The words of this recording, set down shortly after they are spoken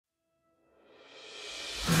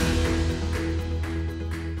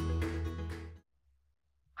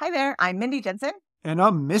Hi there, I'm Mindy Jensen. And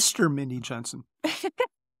I'm Mr. Mindy Jensen.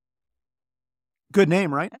 Good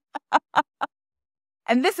name, right?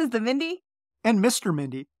 And this is the Mindy And Mr.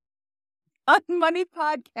 Mindy. on Money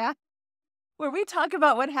podcast, where we talk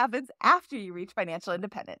about what happens after you reach financial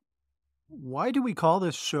independence. Why do we call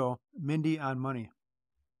this show Mindy on Money?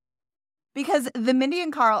 Because the Mindy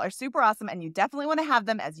and Carl are super awesome, and you definitely want to have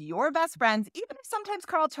them as your best friends, even if sometimes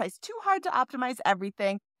Carl tries too hard to optimize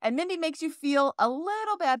everything, and Mindy makes you feel a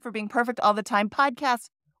little bad for being perfect all the time.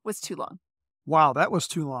 Podcast was too long. Wow, that was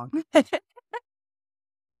too long.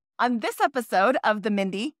 On this episode of the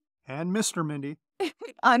Mindy And Mr. Mindy.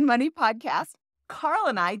 on Money podcast, Carl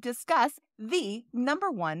and I discuss the number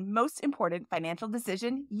one most important financial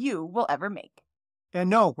decision you will ever make. And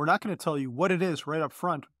no, we're not going to tell you what it is right up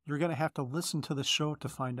front. You're going to have to listen to the show to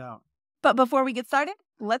find out. But before we get started,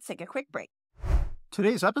 let's take a quick break.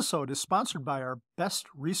 Today's episode is sponsored by our best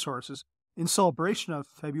resources. In celebration of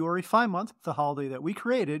February Fi Month, the holiday that we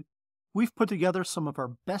created, we've put together some of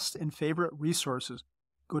our best and favorite resources.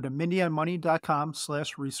 Go to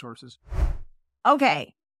mindyonmoney.com/resources.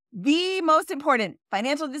 Okay, the most important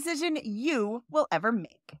financial decision you will ever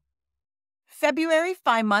make. February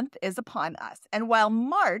Fi Month is upon us, and while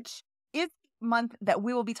March is the month that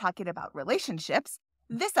we will be talking about relationships,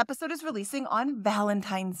 this episode is releasing on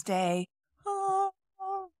Valentine's Day. Oh,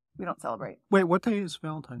 we don't celebrate. Wait, what day is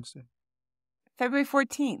Valentine's Day? February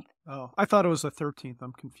 14th. Oh, I thought it was the 13th.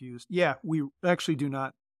 I'm confused. Yeah, we actually do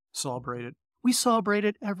not celebrate it. We celebrate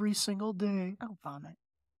it every single day. Oh, vomit.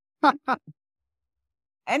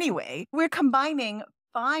 Anyway, we're combining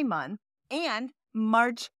Fi Month and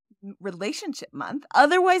March Relationship Month,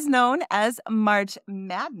 otherwise known as March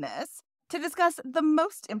Madness, to discuss the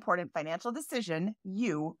most important financial decision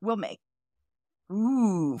you will make.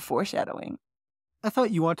 Ooh, foreshadowing. I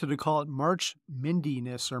thought you wanted to call it March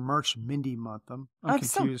Mindiness or March Mindy Month. I'm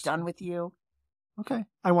confused. So done with you. Okay,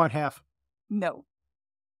 I want half. No.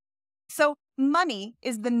 So money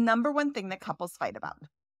is the number one thing that couples fight about.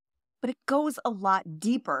 But it goes a lot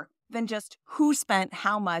deeper than just who spent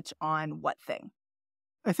how much on what thing.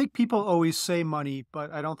 I think people always say money,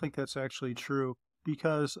 but I don't think that's actually true.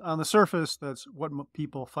 Because on the surface, that's what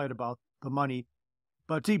people fight about, the money.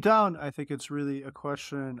 But deep down, I think it's really a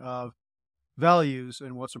question of values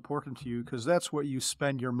and what's important to you, because that's what you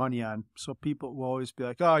spend your money on. So people will always be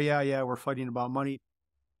like, oh, yeah, we're fighting about money.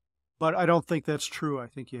 But I don't think that's true. I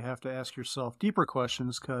think you have to ask yourself deeper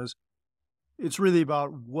questions, because it's really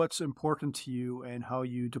about what's important to you and how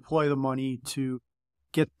you deploy the money to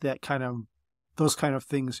get those kind of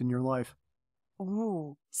things in your life.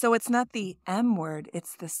 Ooh, so it's not the M word,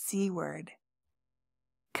 it's the C word.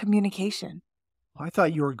 Communication. I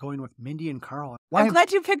thought you were going with Mindy and Carl. I'm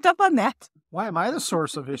glad you picked up on that. Why am I the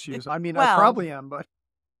source of issues? I mean, Well, I probably am, but...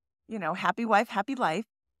 You know, happy wife, happy life.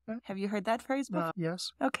 Have you heard that phrase before?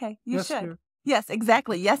 Yes. Okay, you Yes, should. dear. Yes,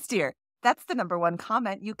 exactly. Yes, dear. That's the number one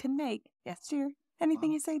comment you can make. Yes, dear.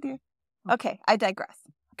 Anything you say, dear. Okay, I digress.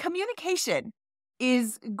 Communication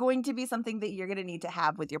is going to be something that you're going to need to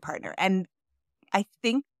have with your partner. And I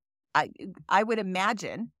think I would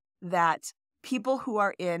imagine that people who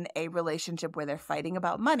are in a relationship where they're fighting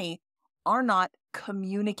about money are not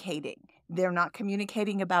communicating. They're not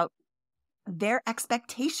communicating about their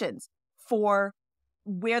expectations for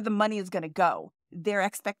where the money is going to go, their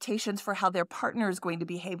expectations for how their partner is going to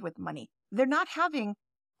behave with money. They're not having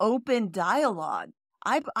open dialogue.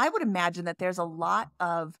 I would imagine that there's a lot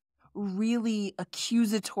of really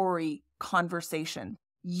accusatory conversation.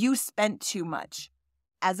 You spent too much,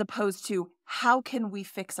 as opposed to how can we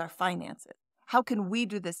fix our finances? How can we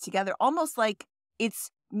do this together? Almost like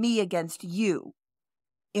it's me against you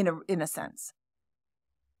in a sense.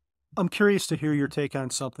 I'm curious to hear your take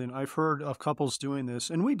on something. I've heard of couples doing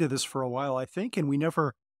this, and we did this for a while, I think, and we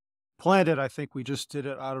never planned it. I think we just did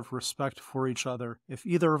it out of respect for each other. If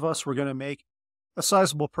either of us were going to make a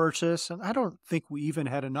sizable purchase, and I don't think we even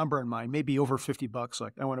had a number in mind, maybe over $50,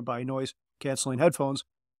 like I want to buy noise-canceling headphones,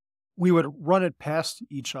 we would run it past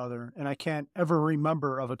each other, and I can't ever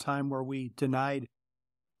remember of a time where we denied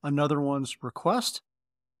another one's request.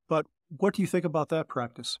 But what do you think about that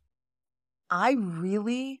practice? I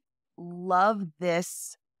really love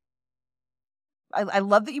this. I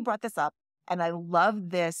love that you brought this up, and I love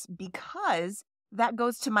this because that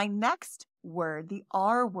goes to my next word, the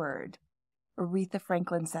R word. Aretha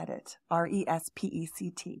Franklin said it,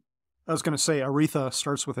 R-E-S-P-E-C-T. I was going to say Aretha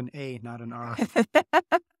starts with an A, not an R.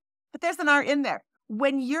 But there's an R in there.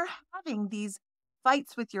 When you're having these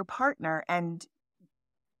fights with your partner and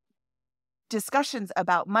discussions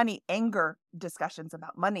about money, anger discussions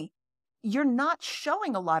about money, you're not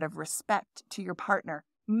showing a lot of respect to your partner,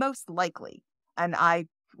 most likely. And I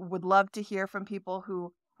would love to hear from people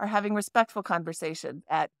who are having respectful conversations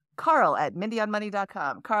at Carl at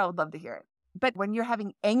mindyonmoney.com. Carl would love to hear it. But when you're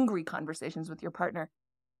having angry conversations with your partner,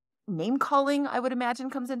 name calling, I would imagine,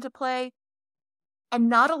 comes into play, and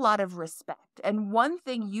not a lot of respect. And one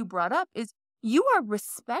thing you brought up is you are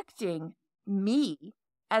respecting me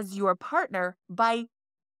as your partner by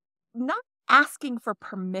not asking for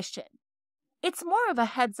permission. It's more of a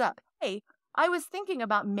heads up. Hey, I was thinking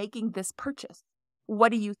about making this purchase.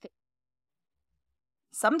 What do you think?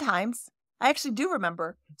 Sometimes, I actually do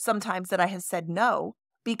remember sometimes that I have said no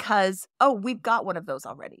because, oh, we've got one of those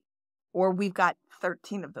already. Or we've got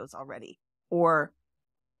 13 of those already. Or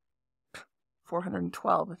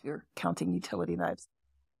 412 if you're counting utility knives,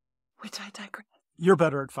 which I digress. You're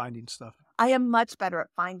better at finding stuff. I am much better at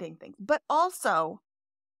finding things. But also,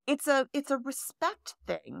 it's a respect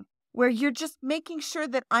thing where you're just making sure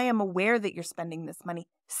that I am aware that you're spending this money.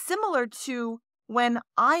 Similar to when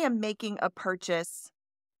I am making a purchase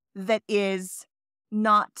that is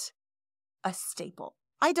not a staple.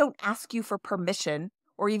 I don't ask you for permission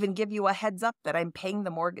or even give you a heads up that I'm paying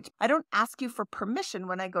the mortgage. I don't ask you for permission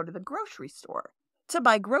when I go to the grocery store to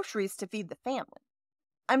buy groceries to feed the family.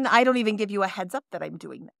 I don't even give you a heads up that I'm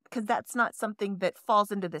doing that because that's not something that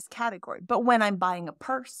falls into this category. But when I'm buying a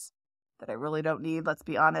purse that I really don't need, let's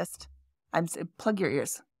be honest, plug your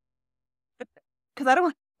ears. Because I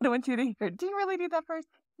don't want you to hear, do you really need that purse?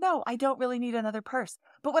 No, I don't really need another purse.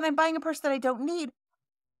 But when I'm buying a purse that I don't need,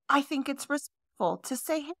 I think it's respectful to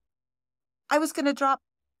say, hey, I was going to drop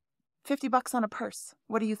 $50 on a purse.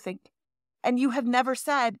 What do you think? And you have never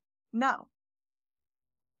said no.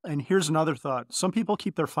 And here's another thought. Some people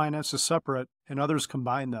keep their finances separate and others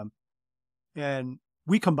combine them. And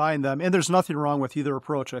we combine them. And there's nothing wrong with either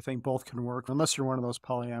approach. I think both can work. Unless you're one of those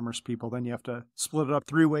polyamorous people, then you have to split it up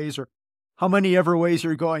 3 ways or how many ever ways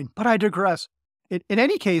you're going. But I digress. In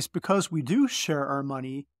any case, because we do share our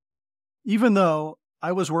money, even though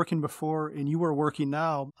I was working before and you were working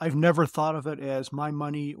now, I've never thought of it as my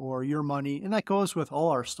money or your money. And that goes with all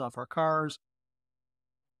our stuff, our cars,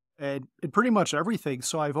 and pretty much everything.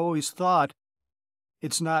 So I've always thought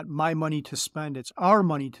it's not my money to spend, it's our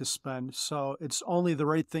money to spend. So it's only the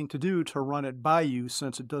right thing to do to run it by you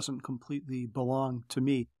since it doesn't completely belong to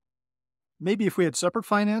me. Maybe if we had separate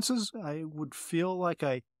finances, I would feel like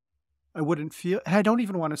I wouldn't feel, and I don't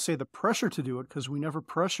even want to say the pressure to do it because we never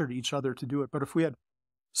pressured each other to do it. But if we had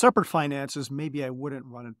separate finances, maybe I wouldn't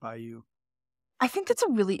run it by you. I think that's a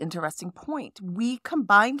really interesting point. We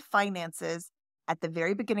combined finances at the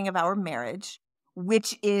very beginning of our marriage,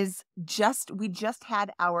 which is we just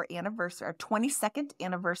had our anniversary, our 22nd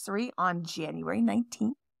anniversary on January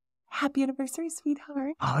 19th. Happy anniversary,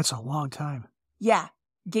 sweetheart. Oh, that's a long time. Yeah.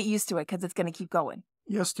 Get used to it because it's going to keep going.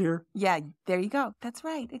 Yes, dear. Yeah, there you go. That's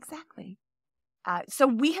right. Exactly. So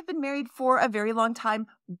we have been married for a very long time.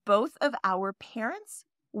 Both of our parents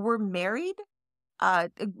were married.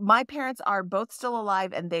 My parents are both still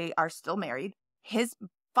alive and they are still married. His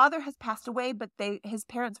father has passed away, but his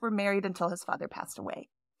parents were married until his father passed away.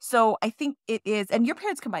 So I think it is, and your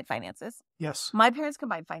parents combined finances. Yes. My parents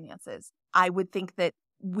combined finances. I would think that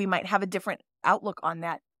we might have a different outlook on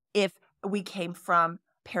that if we came from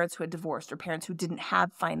parents who had divorced or parents who didn't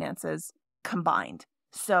have finances combined.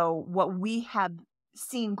 So what we have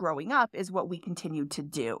seen growing up is what we continue to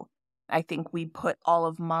do. I think we put all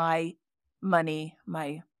of my money,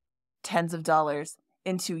 my tens of dollars,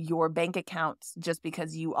 into your bank accounts just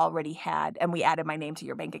because you already had, and we added my name to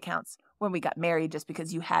your bank accounts when we got married just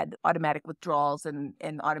because you had automatic withdrawals and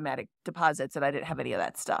automatic deposits, and I didn't have any of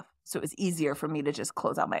that stuff. So it was easier for me to just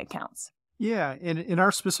close out my accounts. Yeah, and in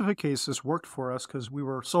our specific case, this worked for us because we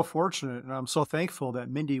were so fortunate, and I'm so thankful that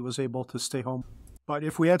Mindy was able to stay home. But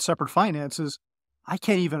if we had separate finances, I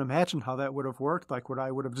can't even imagine how that would have worked. Like, would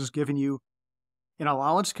I would have just given you an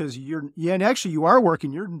allowance because and actually you are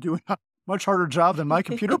working. You're doing a much harder job than my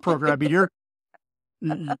computer programming.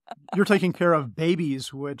 You're taking care of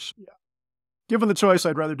babies, which, given the choice,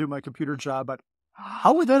 I'd rather do my computer job. But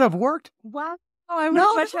how would that have worked? What? Oh, I would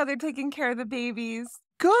much rather taking care of the babies.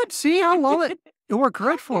 Good. See, I love it. It worked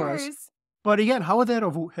great for us. But again, how would that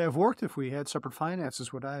have worked if we had separate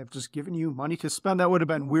finances? Would I have just given you money to spend? That would have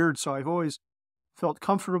been weird. So I've always felt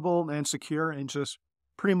comfortable and secure and just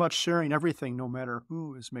pretty much sharing everything, no matter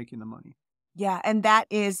who is making the money. Yeah, and that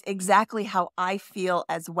is exactly how I feel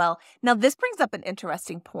as well. Now, this brings up an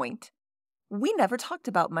interesting point. We never talked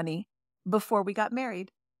about money before we got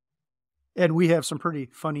married. And we have some pretty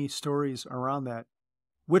funny stories around that.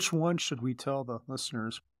 Which one should we tell the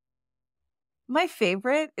listeners? My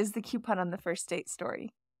favorite is the coupon on the first date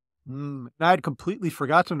story. I had completely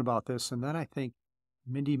forgotten about this. And then I think,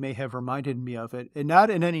 Mindy may have reminded me of it, and not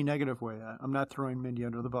in any negative way. I'm not throwing Mindy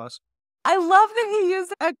under the bus. I love that he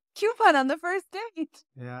used a coupon on the first date.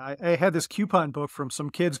 Yeah, I had this coupon book from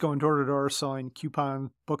some kids going door to door selling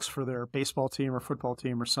coupon books for their baseball team or football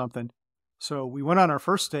team or something. So we went on our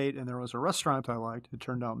first date, and there was a restaurant I liked. It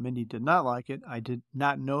turned out Mindy did not like it. I did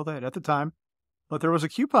not know that at the time. But there was a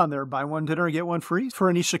coupon there, buy one dinner, get one free. For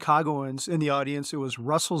any Chicagoans in the audience, it was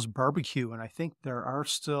Russell's Barbecue, and I think there are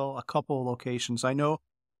still a couple of locations. I know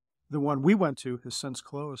the one we went to has since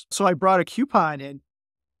closed. So I brought a coupon, and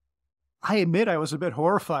I admit I was a bit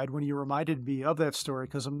horrified when you reminded me of that story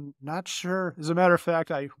because I'm not sure. As a matter of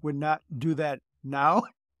fact, I would not do that now.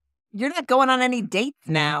 You're not going on any dates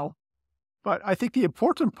now. But I think the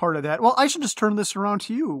important part of that, well, I should just turn this around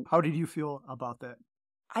to you. How did you feel about that?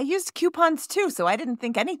 I used coupons too, so I didn't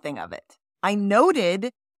think anything of it. I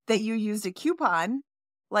noted that you used a coupon,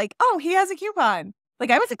 like, oh, he has a coupon.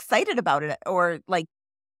 Like, I was excited about it, or like,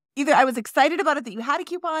 either I was excited about it that you had a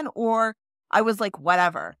coupon, or I was like,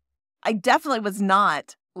 whatever. I definitely was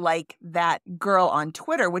not like that girl on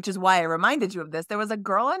Twitter, which is why I reminded you of this. There was a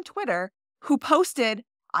girl on Twitter who posted,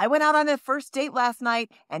 I went out on a first date last night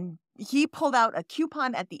and he pulled out a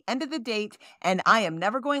coupon at the end of the date and I am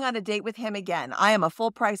never going on a date with him again. I am a full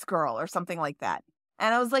price girl or something like that.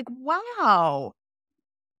 And I was like, wow.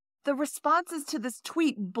 The responses to this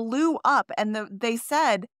tweet blew up and they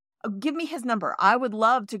said, give me his number. I would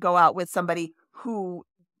love to go out with somebody who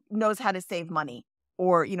knows how to save money,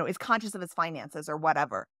 or, you know, is conscious of his finances or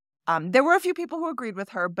whatever. There were a few people who agreed with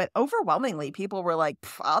her, but overwhelmingly people were like,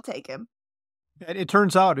 I'll take him. And it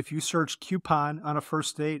turns out if you search coupon on a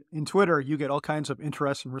first date in Twitter, you get all kinds of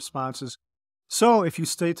interesting responses. So if you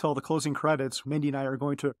stay till the closing credits, Mindy and I are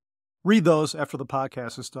going to read those after the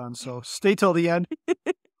podcast is done. So stay till the end.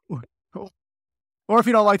 Or if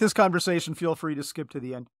you don't like this conversation, feel free to skip to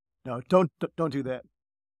the end. No, don't do that.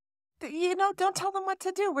 You know, don't tell them what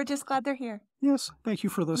to do. We're just glad they're here. Yes, thank you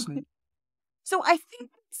for listening. So I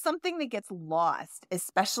think something that gets lost,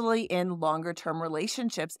 especially in longer term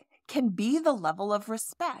relationships, can be the level of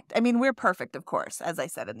respect. I mean, we're perfect, of course, as I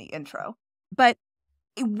said in the intro, but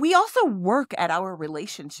we also work at our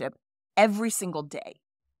relationship every single day.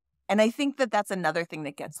 And I think that that's another thing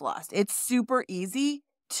that gets lost. It's super easy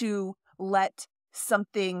to let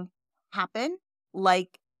something happen,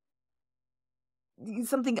 like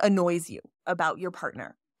something annoys you about your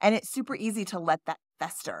partner. And it's super easy to let that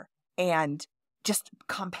fester and just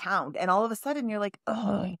compound. And all of a sudden you're like,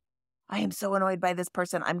 oh, I am so annoyed by this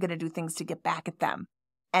person. I'm going to do things to get back at them.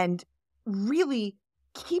 And really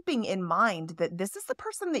keeping in mind that this is the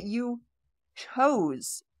person that you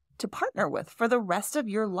chose to partner with for the rest of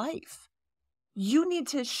your life. You need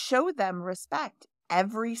to show them respect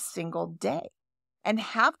every single day and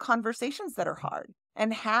have conversations that are hard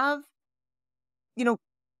and have, you know,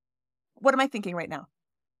 what am I thinking right now?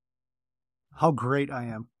 How great I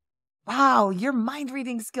am. Wow, your mind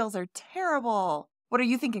reading skills are terrible. What are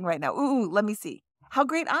you thinking right now? Ooh, let me see. How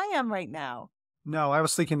great I am right now. No, I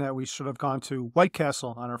was thinking that we should have gone to White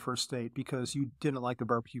Castle on our first date because you didn't like the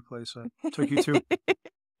barbecue place I took you to.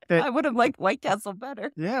 I would have liked White Castle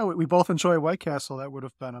better. Yeah, we both enjoy White Castle. That would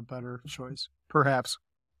have been a better choice, perhaps.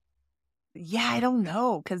 Yeah, I don't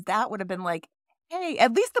know, because that would have been like, hey,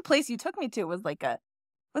 at least the place you took me to was like was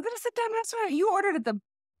it a sit-down restaurant? You ordered at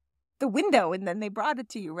the window and then they brought it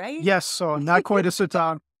to you, right? Yes, so not quite a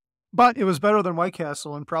sit-down, but it was better than White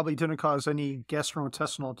Castle and probably didn't cause any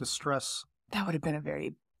gastrointestinal distress. That would have been a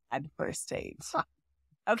very bad first date.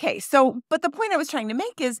 Okay, so, but the point I was trying to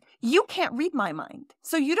make is you can't read my mind.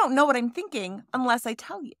 So you don't know what I'm thinking unless I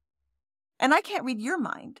tell you. And I can't read your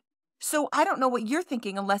mind. So I don't know what you're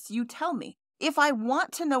thinking unless you tell me. If I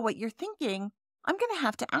want to know what you're thinking, I'm going to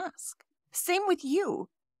have to ask. Same with you.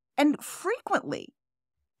 And frequently,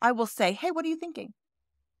 I will say, hey, what are you thinking?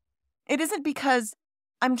 It isn't because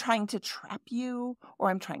I'm trying to trap you or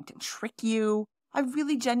I'm trying to trick you. I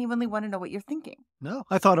really genuinely want to know what you're thinking. No,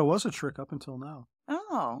 I thought it was a trick up until now.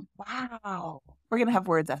 Oh, wow. We're going to have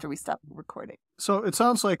words after we stop recording. So it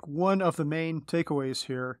sounds like one of the main takeaways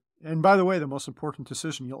here, and by the way, the most important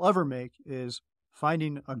decision you'll ever make is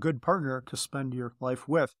finding a good partner to spend your life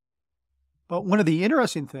with. But one of the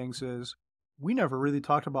interesting things is we never really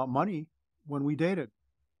talked about money when we dated.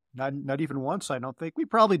 Not even once, I don't think. We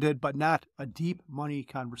probably did, but not a deep money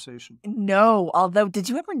conversation. No, although, did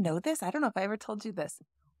you ever know this? I don't know if I ever told you this.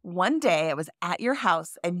 One day I was at your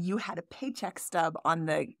house and you had a paycheck stub on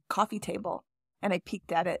the coffee table. And I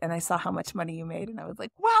peeked at it and I saw how much money you made. And I was like,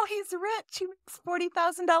 wow, he's rich. He makes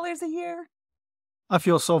 $40,000 a year. I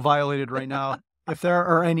feel so violated right now. If there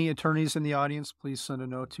are any attorneys in the audience, please send a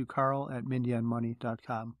note to Carl at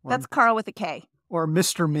mindyandmoney.com. That's Carl with a K. Or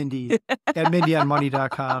Mr. Mindy at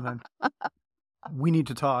mindyonmoney.com, and we need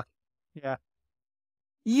to talk. Yeah.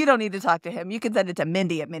 You don't need to talk to him. You can send it to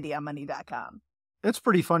Mindy at mindyonmoney.com. It's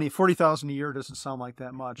pretty funny. 40,000 a year doesn't sound like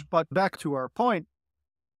that much. But back to our point,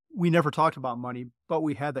 we never talked about money, but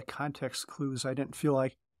we had the context clues. I didn't feel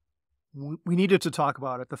like we needed to talk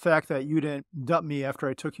about it. The fact that you didn't dump me after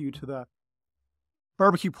I took you to the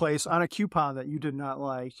barbecue place on a coupon that you did not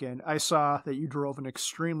like, and I saw that you drove an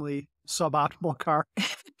extremely suboptimal car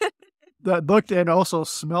that looked and also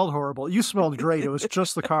smelled horrible. You smelled great. It was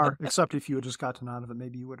just the car, except if you had just gotten out of it,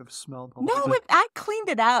 maybe you would have smelled horrible. No, I cleaned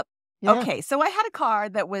it up. Yeah. Okay, so I had a car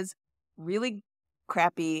that was really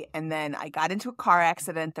crappy, and then I got into a car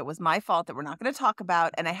accident that was my fault that we're not going to talk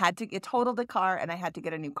about, and it totaled the car, and I had to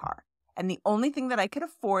get a new car. And the only thing that I could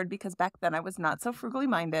afford, because back then I was not so frugally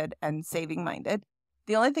minded and saving minded,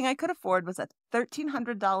 the only thing I could afford was a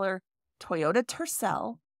 $1,300 Toyota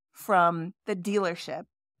Tercel from the dealership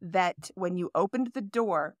that when you opened the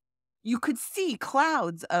door, you could see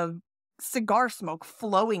clouds of cigar smoke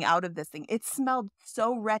flowing out of this thing. It smelled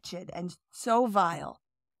so wretched and so vile,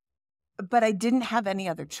 but I didn't have any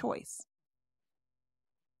other choice.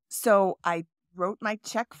 So I wrote my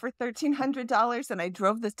check for $1,300 and I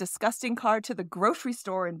drove this disgusting car to the grocery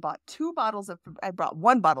store and bought I brought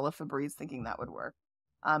one bottle of Febreze thinking that would work.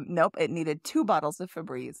 Nope, it needed 2 bottles of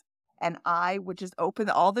Febreze. And I would just open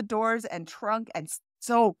all the doors and trunk and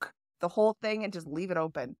soak the whole thing and just leave it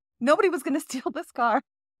open. Nobody was going to steal this car.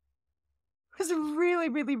 It was really,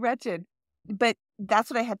 really wretched. But that's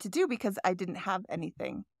what I had to do because I didn't have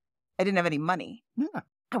anything. I didn't have any money. Yeah.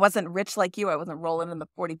 I wasn't rich like you. I wasn't rolling in the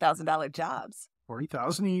 $40,000 jobs.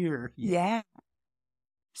 40,000 a year. Yeah.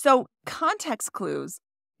 So context clues,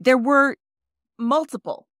 there were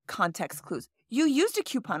multiple context clues. You used a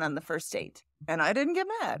coupon on the first date, and I didn't get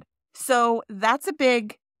mad. So that's a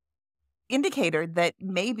big indicator that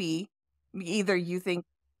maybe either you think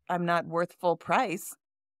I'm not worth full price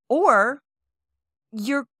or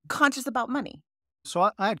you're conscious about money.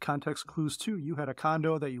 So I had context clues too. You had a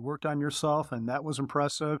condo that you worked on yourself, and that was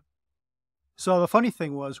impressive. So the funny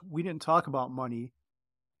thing was, we didn't talk about money,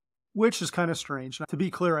 which is kind of strange. To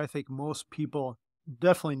be clear, I think most people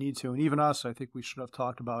definitely need to, and even us, I think we should have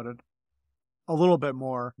talked about it a little bit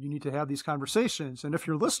more. You need to have these conversations. And if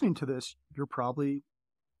you're listening to this, you're probably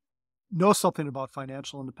know something about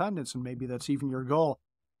financial independence, and maybe that's even your goal.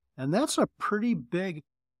 And that's a pretty big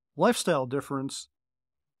lifestyle difference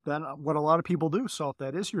than what a lot of people do. So if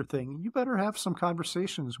that is your thing, you better have some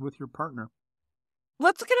conversations with your partner.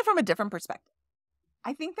 Let's look at it from a different perspective.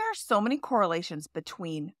 I think there are so many correlations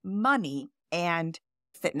between money and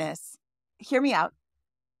fitness. Hear me out.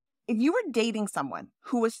 If you were dating someone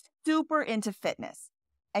who was super into fitness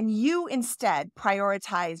and you instead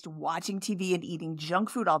prioritized watching TV and eating junk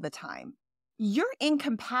food all the time, you're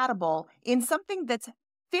incompatible in something that's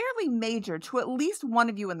fairly major to at least one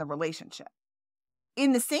of you in the relationship.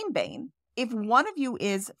 In the same vein, if one of you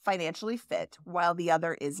is financially fit while the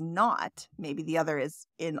other is not, maybe the other is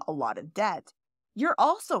in a lot of debt, you're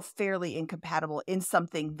also fairly incompatible in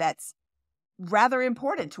something that's rather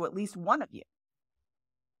important to at least one of you.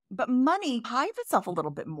 But money hides itself a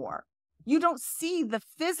little bit more. You don't see the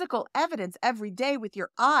physical evidence every day with your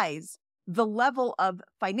eyes, the level of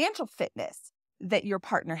financial fitness that your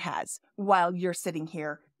partner has while you're sitting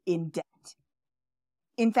here in debt.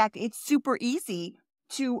 In fact, it's super easy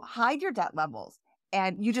to hide your debt levels,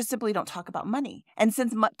 and you just simply don't talk about money. And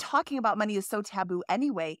since talking about money is so taboo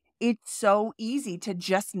anyway, it's so easy to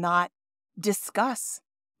just not discuss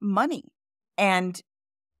money. And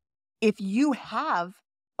if you have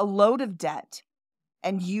a load of debt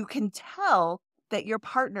and you can tell that your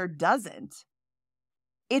partner doesn't,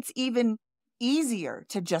 it's even easier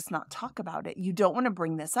to just not talk about it. You don't want to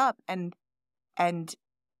bring this up and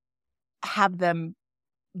have them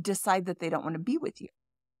decide that they don't want to be with you.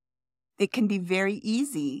 It can be very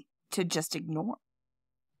easy to just ignore.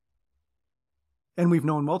 And we've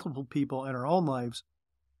known multiple people in our own lives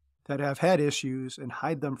that have had issues and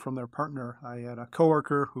hide them from their partner. I had a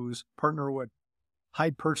coworker whose partner would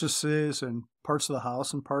hide purchases and parts of the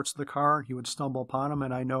house and parts of the car. He would stumble upon them.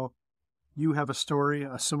 And I know you have a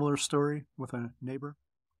similar story with a neighbor.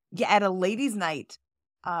 Yeah, at a ladies' night,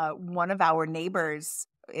 one of our neighbors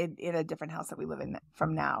in a different house that we live in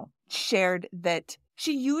from now shared that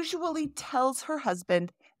she usually tells her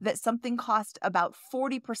husband that something cost about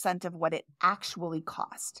 40% of what it actually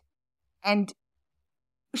cost. And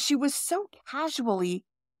she was so casually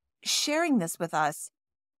sharing this with us,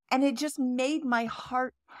 and it just made my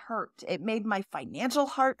heart hurt. It made my financial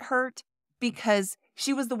heart hurt because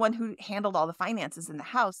she was the one who handled all the finances in the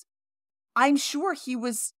house. I'm sure he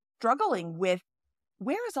was struggling with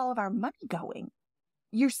where is all of our money going?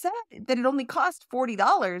 You said that it only cost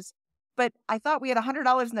 $40, but I thought we had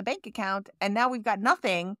 $100 in the bank account and now we've got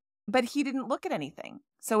nothing, but he didn't look at anything.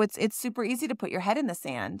 So it's super easy to put your head in the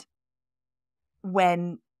sand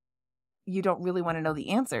when you don't really want to know the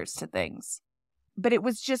answers to things. But it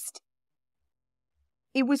was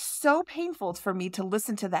so painful for me to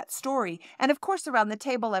listen to that story. And of course, around the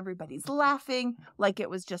table, everybody's laughing like it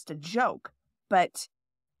was just a joke. But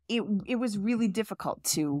it was really difficult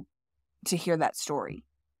to hear that story.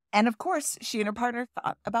 And of course, she and her partner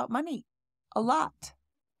thought about money a lot.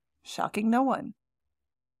 Shocking no one.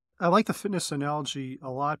 I like the fitness analogy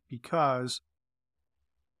a lot because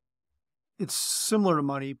it's similar to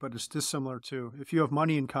money, but it's dissimilar too. If you have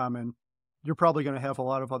money in common, you're probably going to have a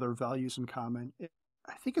lot of other values in common.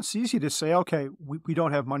 I think it's easy to say, okay, we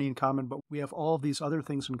don't have money in common, but we have all of these other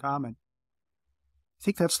things in common. I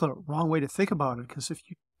think that's the wrong way to think about it, because if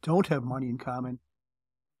you don't have money in common,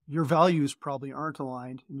 your values probably aren't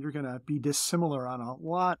aligned, and you're going to be dissimilar on a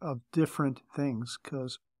lot of different things,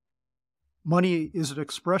 because money is an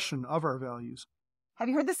expression of our values. Have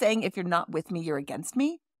you heard the saying, if you're not with me, you're against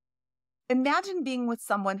me? Imagine being with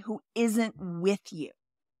someone who isn't with you.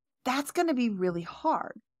 That's going to be really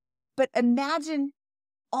hard. But imagine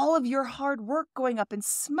all of your hard work going up in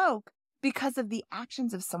smoke because of the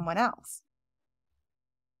actions of someone else.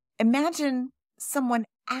 Imagine someone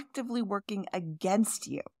actively working against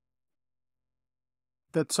you.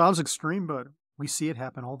 That sounds extreme, but we see it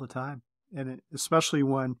happen all the time. And especially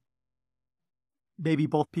when maybe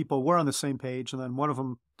both people were on the same page and then one of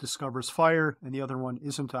them discovers fire and the other one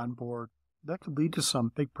isn't on board. That could lead to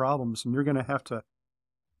some big problems, and you're going to have to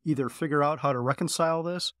either figure out how to reconcile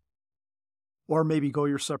this or maybe go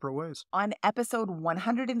your separate ways. On episode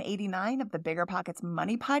 189 of the Bigger Pockets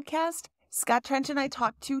Money podcast, Scott Trench and I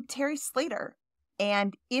talked to Terry Slater.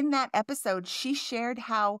 And in that episode, she shared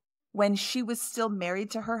how when she was still married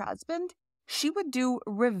to her husband, she would do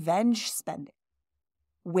revenge spending,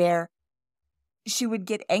 where she would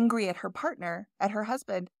get angry at her partner, at her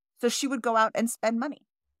husband, so she would go out and spend money.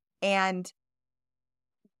 And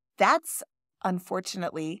that's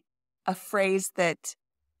unfortunately a phrase that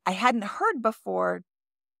I hadn't heard before,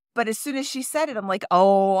 but as soon as she said it, I'm like,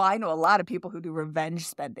 oh, I know a lot of people who do revenge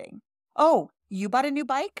spending. Oh, you bought a new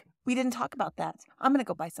bike? We didn't talk about that. I'm going to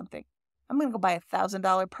go buy something. I'm going to go buy a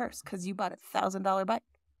 $1,000 purse because you bought a $1,000 bike.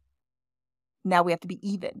 Now we have to be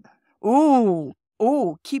even. Ooh,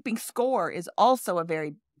 keeping score is also a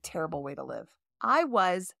very terrible way to live. I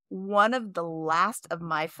was one of the last of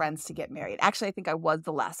my friends to get married. Actually, I think I was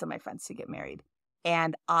the last of my friends to get married.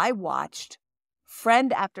 And I watched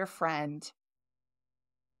friend after friend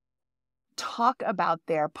talk about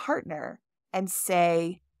their partner and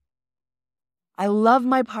say, I love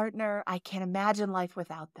my partner. I can't imagine life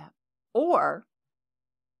without them. Or,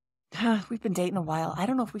 we've been dating a while. I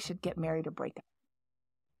don't know if we should get married or break up.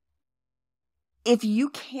 If you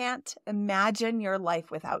can't imagine your life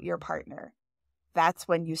without your partner, that's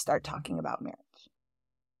when you start talking about marriage.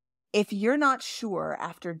 If you're not sure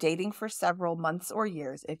after dating for several months or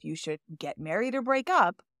years if you should get married or break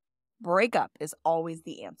up is always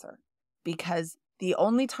the answer. Because the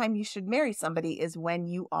only time you should marry somebody is when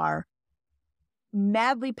you are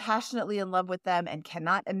madly, passionately in love with them and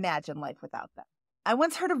cannot imagine life without them. I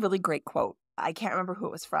once heard a really great quote. I can't remember who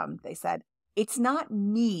it was from. They said, "It's not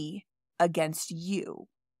me against you.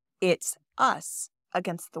 It's us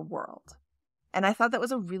against the world." And I thought that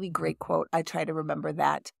was a really great quote. I try to remember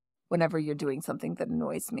that whenever you're doing something that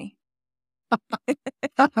annoys me.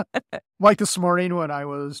 Like this morning when I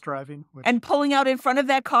was driving. And pulling out in front of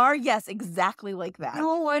that car? Yes, exactly like that.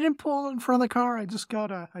 No, I didn't pull in front of the car. I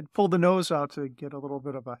pulled the nose out to get a little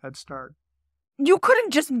bit of a head start. You could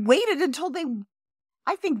have just waited until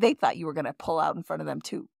I think they thought you were going to pull out in front of them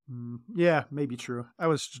too. Yeah, maybe true. I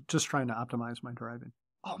was just trying to optimize my driving.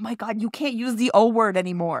 Oh my God, you can't use the O word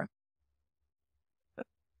anymore.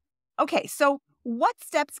 Okay, so what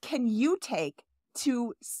steps can you take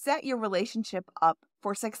to set your relationship up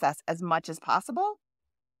for success as much as possible?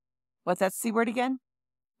 What's that C word again?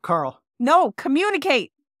 Carl. No,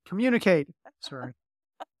 communicate. Communicate. Sorry.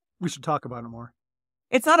 We should talk about it more.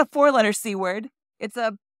 It's not a 4-letter C word. It's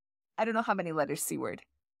I don't know how many letters C word.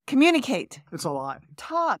 Communicate. It's a lot.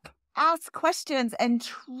 Talk. Ask questions and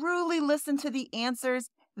truly listen to the answers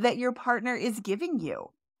that your partner is giving you.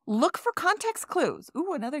 Look for context clues.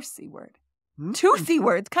 Ooh, another C word. 2 C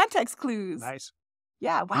words, context clues. Nice.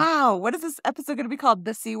 Yeah, wow. What is this episode going to be called?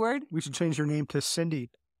 The C word? We should change your name to Cindy.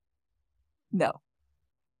 No.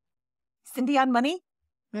 Cindy on money?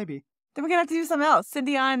 Maybe. Then we're going to have to do something else.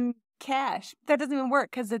 Cindy on cash. That doesn't even work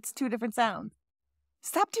because it's 2 different sounds.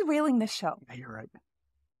 Stop derailing this show. Yeah, you're right.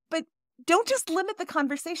 don't just limit the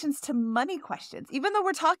conversations to money questions. Even though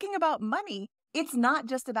we're talking about money, it's not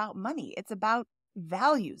just about money. It's about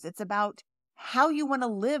values. It's about how you want to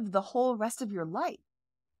live the whole rest of your life.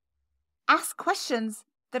 Ask questions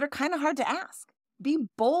that are kind of hard to ask. Be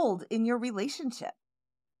bold in your relationship.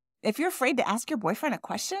 If you're afraid to ask your boyfriend a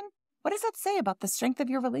question, what does that say about the strength of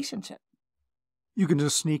your relationship? You can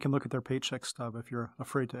just sneak and look at their paycheck stub if you're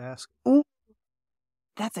afraid to ask. Ooh,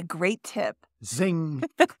 that's a great tip. Zing.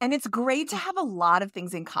 And it's great to have a lot of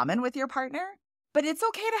things in common with your partner, but it's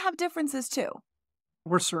okay to have differences too.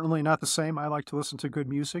 We're certainly not the same. I like to listen to good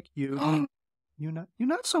music. You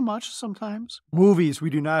not so much sometimes. Movies, we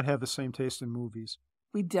do not have the same taste in movies.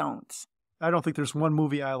 We don't. I don't think there's one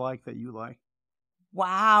movie I like that you like.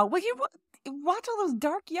 Wow. Well, you watch all those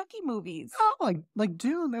dark, yucky movies. Oh, like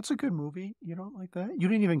Dune. That's a good movie. You don't like that? You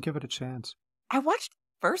didn't even give it a chance. I watched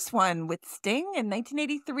the first one with Sting in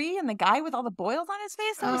 1983 and the guy with all the boils on his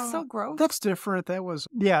face. That was so gross. That's different. That was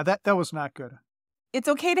not good. It's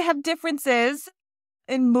okay to have differences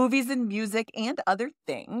in movies and music and other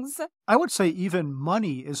things. I would say even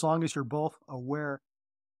money, as long as you're both aware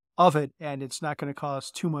of it and it's not going to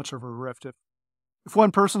cause too much of a rift. If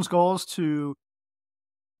one person's goal is to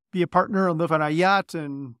be a partner and live on a yacht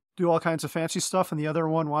and do all kinds of fancy stuff, and the other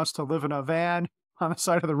one wants to live in a van on the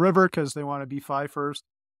side of the river because they want to be fifers,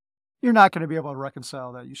 you're not going to be able to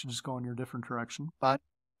reconcile that. You should just go in your different direction. But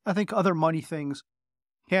I think other money things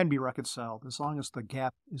can be reconciled as long as the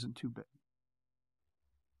gap isn't too big.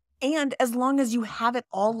 And as long as you have it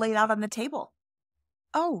all laid out on the table.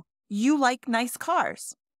 Oh, you like nice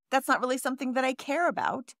cars. That's not really something that I care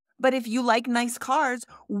about. But if you like nice cars,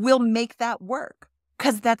 we'll make that work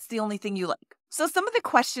because that's the only thing you like. So some of the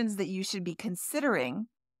questions that you should be considering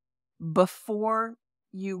before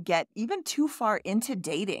you get even too far into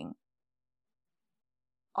dating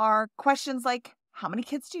are questions like, how many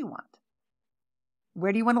kids do you want?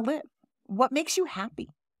 Where do you want to live? What makes you happy?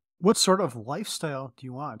 What sort of lifestyle do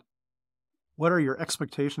you want? What are your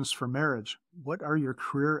expectations for marriage? What are your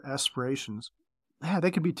career aspirations? Yeah,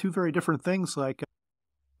 they could be two very different things. Like,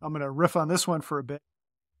 I'm going to riff on this one for a bit.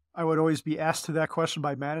 I would always be asked to that question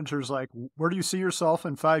by managers like, where do you see yourself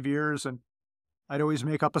in 5 years? And I'd always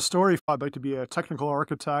make up a story. I'd like to be a technical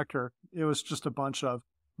architect, or it was just a bunch of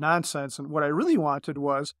nonsense. And what I really wanted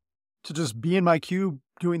was to just be in my cube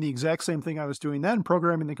doing the exact same thing I was doing then,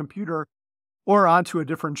 programming the computer, or onto a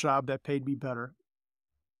different job that paid me better.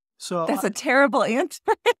 So that's a terrible answer.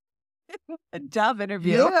 A job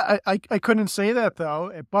interview. Yeah, I couldn't say that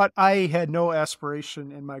though, but I had no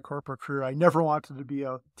aspiration in my corporate career. I never wanted to be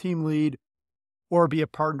a team lead or be a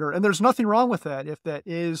partner. And there's nothing wrong with that if that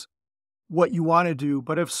is what you want to do.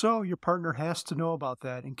 But if so, your partner has to know about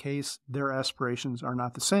that in case their aspirations are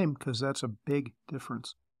not the same, because that's a big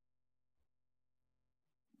difference.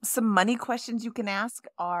 Some money questions you can ask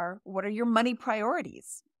are, what are your money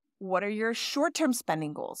priorities? What are your short-term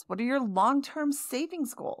spending goals? What are your long-term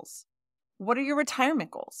savings goals? What are your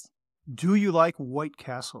retirement goals? Do you like White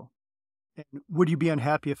Castle? And would you be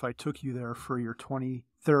unhappy if I took you there for your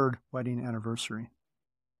 23rd wedding anniversary?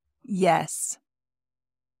 Yes.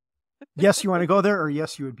 Yes, you want to go there, or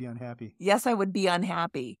yes, you would be unhappy? Yes, I would be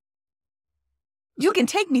unhappy. You can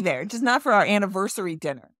take me there, just not for our anniversary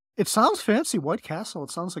dinner. It sounds fancy, White Castle.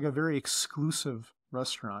 It sounds like a very exclusive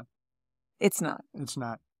restaurant. It's not. It's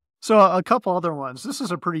not. So a couple other ones. This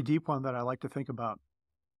is a pretty deep one that I like to think about.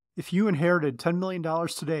 If you inherited $10 million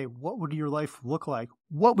today, what would your life look like?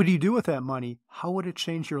 What would you do with that money? How would it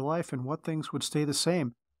change your life, and what things would stay the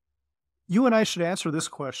same? You and I should answer this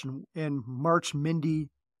question in March Mindy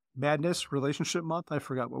Madness Relationship Month. I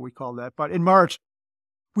forgot what we called that. But in March,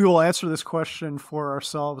 we will answer this question for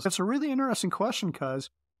ourselves. It's a really interesting question because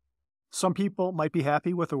some people might be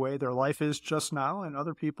happy with the way their life is just now, and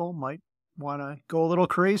other people might want to go a little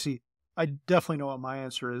crazy. I definitely know what my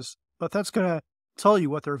answer is, but that's going to tell you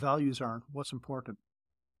what their values are and what's important.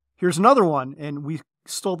 Here's another one, and we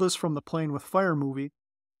stole this from the Playing with Fire movie,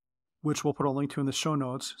 which we'll put a link to in the show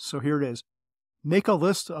notes. So here it is. Make a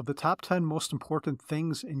list of the top 10 most important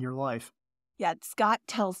things in your life. Yeah, Scott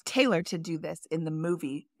tells Taylor to do this in the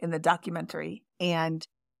movie, in the documentary. And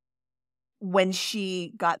when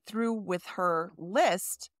she got through with her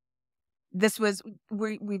list, this was,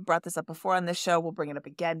 we brought this up before on this show. We'll bring it up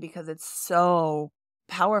again because it's so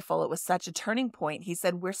powerful. It was such a turning point. He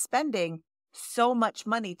said, we're spending so much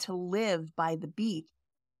money to live by the beach,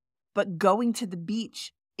 but going to the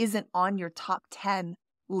beach isn't on your top 10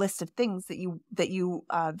 list of things that you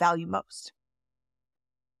value most.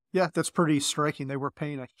 Yeah, that's pretty striking. They were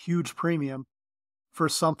paying a huge premium for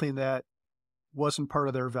something that wasn't part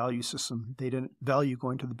of their value system. They didn't value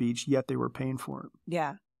going to the beach, yet they were paying for it.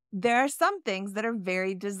 Yeah. there are some things that are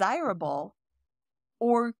very desirable,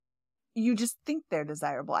 or you just think they're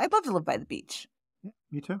desirable. I'd love to live by the beach. Yeah,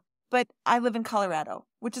 me too. But I live in Colorado,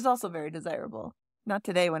 which is also very desirable. Not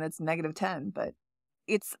today when it's -10, but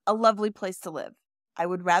it's a lovely place to live. I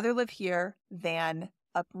would rather live here than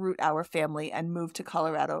uproot our family and move to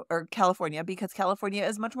Colorado or California, because California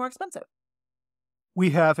is much more expensive.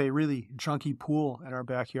 We have a really junky pool in our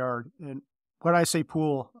backyard. And when I say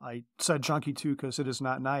pool, I said junky too because it is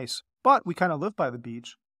not nice. But we kind of live by the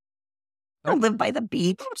beach. I don't live by the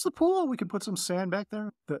beach. Oh, it's the pool. We can put some sand back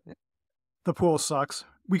there. The pool sucks.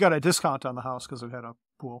 We got a discount on the house because it had a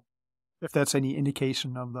pool, if that's any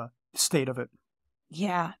indication of the state of it.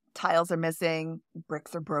 Yeah, tiles are missing,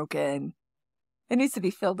 bricks are broken. It needs to be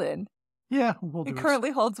filled in. Yeah, we'll do It it.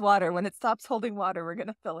 currently holds water. When it stops holding water, we're going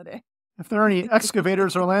to fill it in. If there are any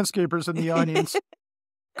excavators or landscapers in the audience,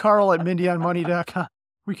 Carl at mindyonmoney.com,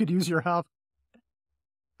 we could use your help.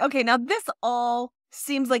 Okay, now this all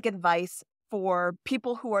seems like advice for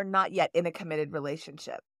people who are not yet in a committed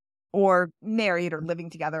relationship or married or living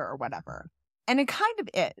together or whatever. And it kind of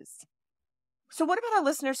is. So what about our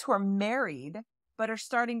listeners who are married but are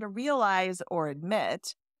starting to realize or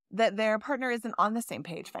admit that their partner isn't on the same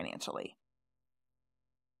page financially?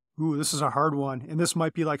 Ooh, this is a hard one. And this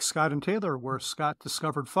might be like Scott and Taylor, where Scott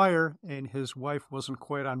discovered fire and his wife wasn't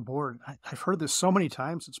quite on board. I've heard this so many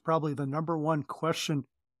times. It's probably the number one question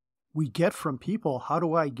we get from people. How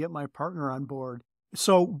do I get my partner on board?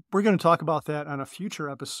 So we're going to talk about that on a future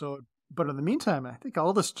episode. But in the meantime, I think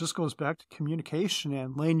all this just goes back to communication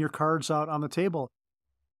and laying your cards out on the table.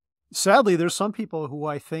 Sadly, there's some people who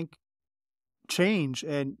I think change,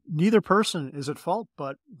 and neither person is at fault,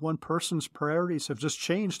 but one person's priorities have just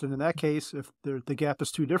changed. And in that case, if the gap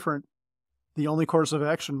is too different, the only course of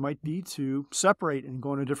action might be to separate and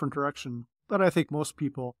go in a different direction. But I think most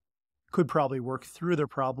people could probably work through their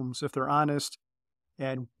problems if they're honest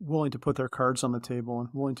and willing to put their cards on the table and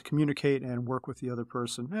willing to communicate and work with the other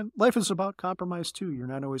person. And life is about compromise too. You're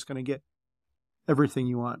not always going to get everything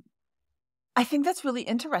you want. I think that's really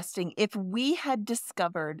interesting. If you had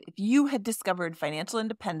discovered financial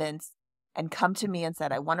independence and come to me and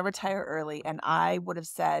said, I want to retire early, and I would have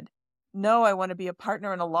said, no, I want to be a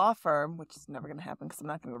partner in a law firm, which is never going to happen because I'm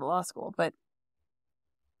not going to go to law school. But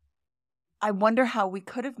I wonder how we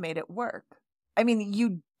could have made it work. I mean,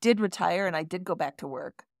 you did retire and I did go back to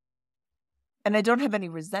work. And I don't have any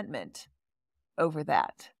resentment over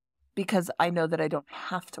that because I know that I don't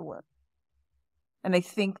have to work. And I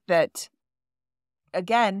think that,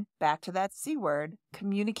 again, back to that C word,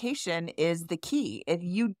 communication is the key. If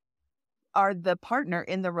you are the partner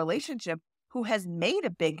in the relationship who has made a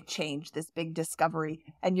big change, this big discovery,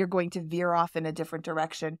 and you're going to veer off in a different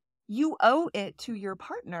direction, you owe it to your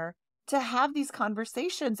partner to have these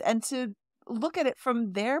conversations and to look at it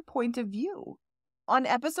from their point of view. On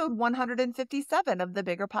episode 157 of the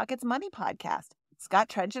Bigger Pockets Money podcast, Scott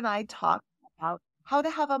Trench and I talked about how to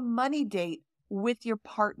have a money date with your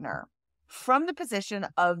partner from the position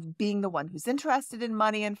of being the one who's interested in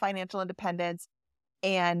money and financial independence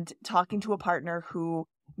and talking to a partner who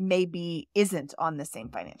maybe isn't on the same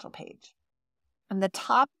financial page. And the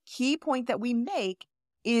top key point that we make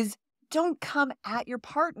is don't come at your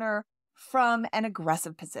partner from an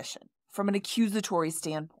aggressive position, from an accusatory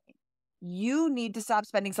standpoint. You need to stop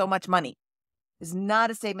spending so much money. Is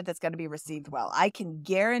not a statement that's going to be received well. I can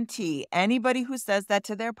guarantee anybody who says that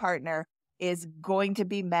to their partner is going to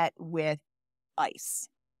be met with ice,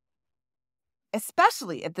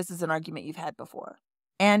 especially if this is an argument you've had before.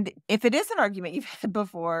 And if it is an argument you've had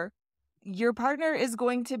before, your partner is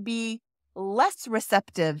going to be less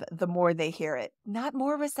receptive the more they hear it, not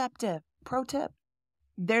more receptive. Pro tip.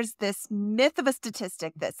 There's this myth of a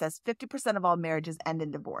statistic that says 50% of all marriages end in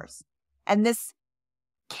divorce. And this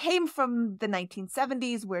came from the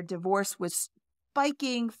 1970s, where divorce was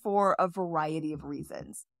spiking for a variety of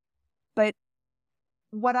reasons. But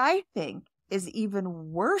what I think is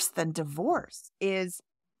even worse than divorce is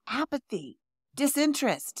apathy,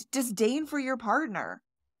 disinterest, disdain for your partner.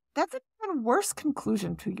 That's an even worse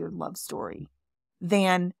conclusion to your love story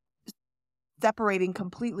than separating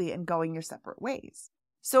completely and going your separate ways.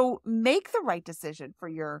 So make the right decision for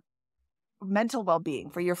your mental well-being,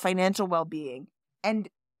 for your financial well-being, and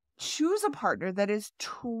choose a partner that is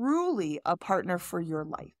truly a partner for your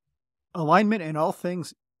life. Alignment in all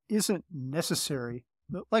things isn't necessary.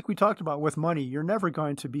 Like we talked about with money, you're never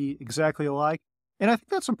going to be exactly alike. And I think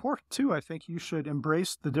that's important too. I think you should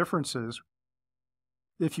embrace the differences.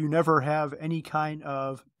 If you never have any kind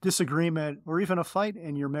of disagreement or even a fight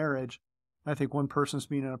in your marriage, I think one person's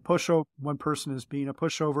being a pushover, one person is being a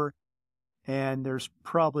pushover. and there's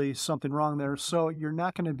probably something wrong there. So you're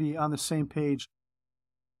not going to be on the same page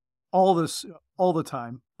all the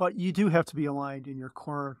time, but you do have to be aligned in your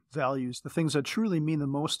core values, the things that truly mean the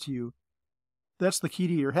most to you. That's the key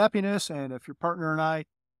to your happiness. And if your partner and I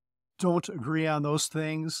don't agree on those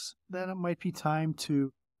things, then it might be time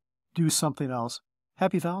to do something else.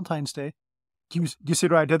 Happy Valentine's Day. Do you see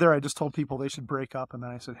what I did there? I just told people they should break up, and then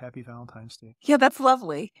I said Happy Valentine's Day. Yeah, that's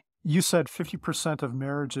lovely. You said 50% of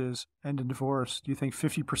marriages end in divorce. Do you think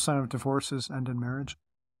 50% of divorces end in marriage?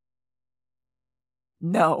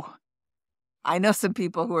 No. I know some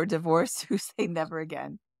people who are divorced who say never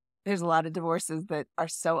again. There's a lot of divorces that are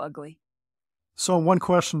so ugly. So one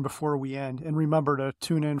question before we end, and remember to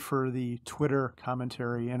tune in for the Twitter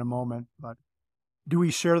commentary in a moment, but do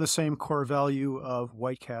we share the same core value of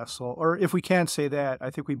White Castle? Or if we can't say that,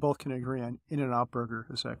 I think we both can agree on In-N-Out Burger.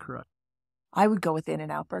 Is that correct? I would go with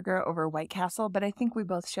In-N-Out Burger over White Castle, but I think we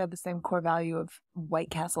both share the same core value of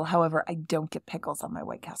White Castle. However, I don't get pickles on my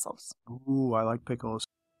White Castles. Ooh, I like pickles.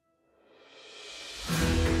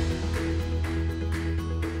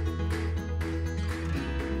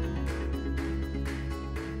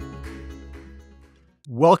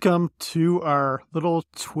 Welcome to our little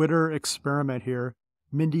Twitter experiment here.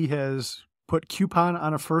 Mindy has put coupon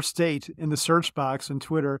on a first date in the search box in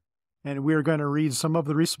Twitter, and we're going to read some of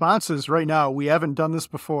the responses right now. We haven't done this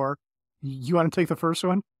before. You want to take the first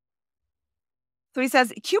one? So he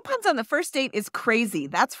says, coupons on the first date is crazy.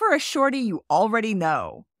 That's for a shorty you already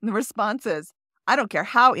know. And the response is, I don't care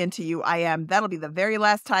how into you I am. That'll be the very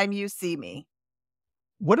last time you see me.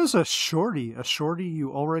 What is a shorty? A shorty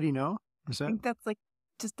you already know? I think that's like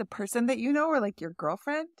just a person that you know, or like your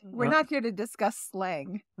girlfriend. We're not here to discuss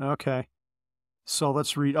slang. Okay. So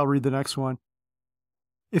I'll read the next one.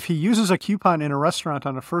 If he uses a coupon in a restaurant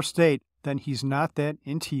on a first date, then he's not that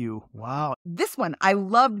into you. Wow. This one, I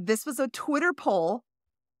loved. This was a Twitter poll.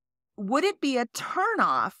 Would it be a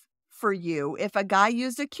turnoff for you if a guy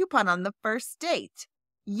used a coupon on the first date?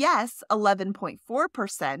 Yes,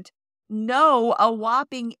 11.4%. No, a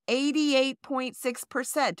whopping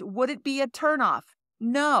 88.6%. Would it be a turnoff?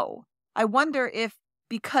 No. I wonder if,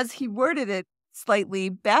 because he worded it slightly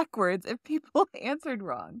backwards, if people answered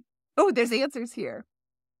wrong. Oh, there's answers here.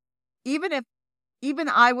 Even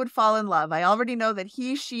I would fall in love. I already know that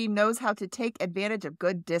she knows how to take advantage of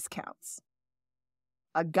good discounts.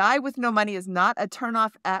 A guy with no money is not a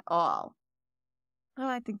turnoff at all. Oh,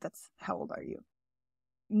 I think that's, how old are you?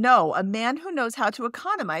 No, a man who knows how to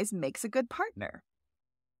economize makes a good partner.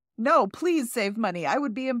 No, please save money. I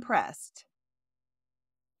would be impressed.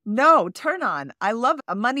 No, turn on. I love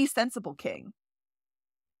a money-sensible king.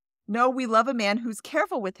 No, we love a man who's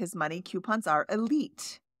careful with his money. Coupons are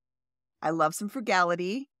elite. I love some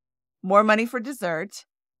frugality. More money for dessert.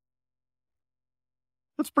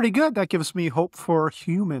 That's pretty good. That gives me hope for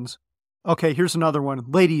humans. Okay, here's another one.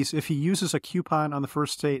 Ladies, if he uses a coupon on the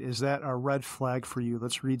first date, is that a red flag for you?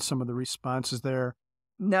 Let's read some of the responses there.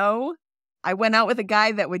 No. I went out with a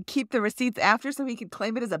guy that would keep the receipts after so he could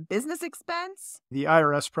claim it as a business expense. The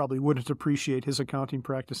IRS probably wouldn't appreciate his accounting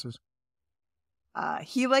practices.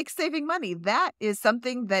 He likes saving money. That is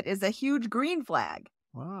something that is a huge green flag.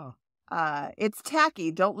 Wow. It's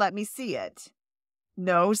tacky. Don't let me see it.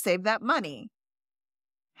 No, save that money.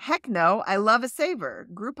 Heck no, I love a saver.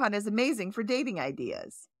 Groupon is amazing for dating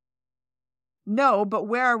ideas. No, but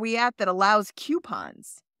where are we at that allows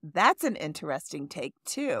coupons? That's an interesting take,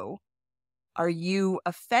 too. Are you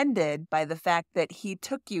offended by the fact that he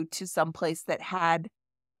took you to some place that had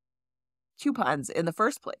coupons in the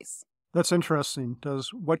first place? That's interesting. Does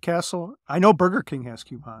White Castle? I know Burger King has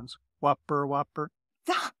coupons. Whopper.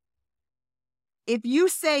 If you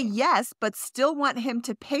say yes, but still want him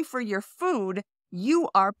to pay for your food, you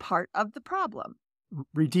are part of the problem.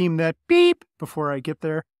 Redeem that beep before I get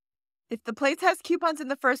there. If the place has coupons in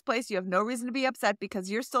the first place, you have no reason to be upset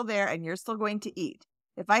because you're still there and you're still going to eat.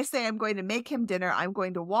 If I say I'm going to make him dinner, I'm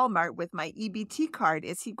going to Walmart with my EBT card,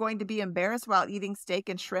 is he going to be embarrassed while eating steak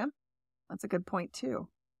and shrimp? That's a good point, too.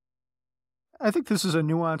 I think this is a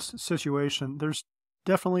nuanced situation. There's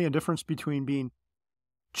definitely a difference between being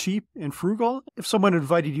cheap and frugal. If someone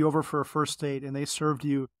invited you over for a first date and they served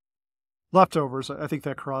you leftovers, I think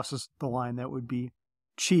that crosses the line. That would be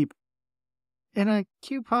cheap. And a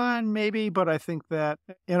coupon, maybe, but I think that,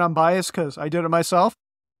 and I'm biased because I did it myself,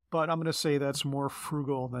 but I'm going to say that's more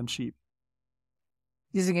frugal than cheap.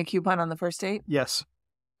 Using a coupon on the first date? Yes.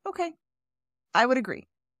 Okay. I would agree.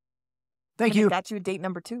 Thank you. Got you a date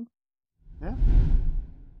number 2. Yeah.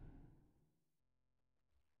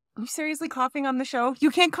 Are you seriously coughing on the show?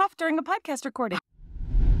 You can't cough during a podcast recording.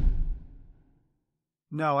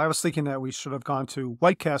 No, I was thinking that we should have gone to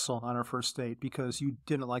White Castle on our first date because you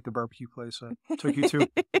didn't like the barbecue place I took you to.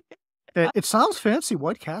 It sounds fancy,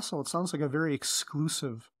 White Castle. It sounds like a very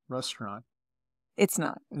exclusive restaurant. It's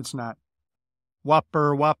not. It's not.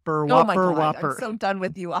 Whopper, Whopper, Oh my Whopper, God, Whopper. I'm so done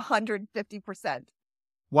with you. 150%.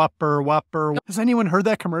 Whopper, Whopper. Has anyone heard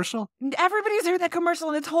that commercial? Everybody's heard that commercial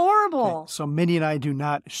and it's horrible. Okay, so Minnie and I do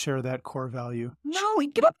not share that core value. No,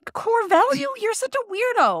 give up core value. You're such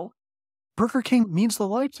a weirdo. Burger King means the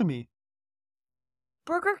life to me.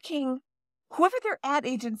 Burger King, whoever their ad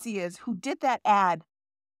agency is who did that ad,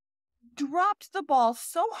 dropped the ball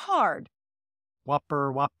so hard.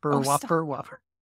 Whopper, Whopper, Oh, Whopper, stop. Whopper.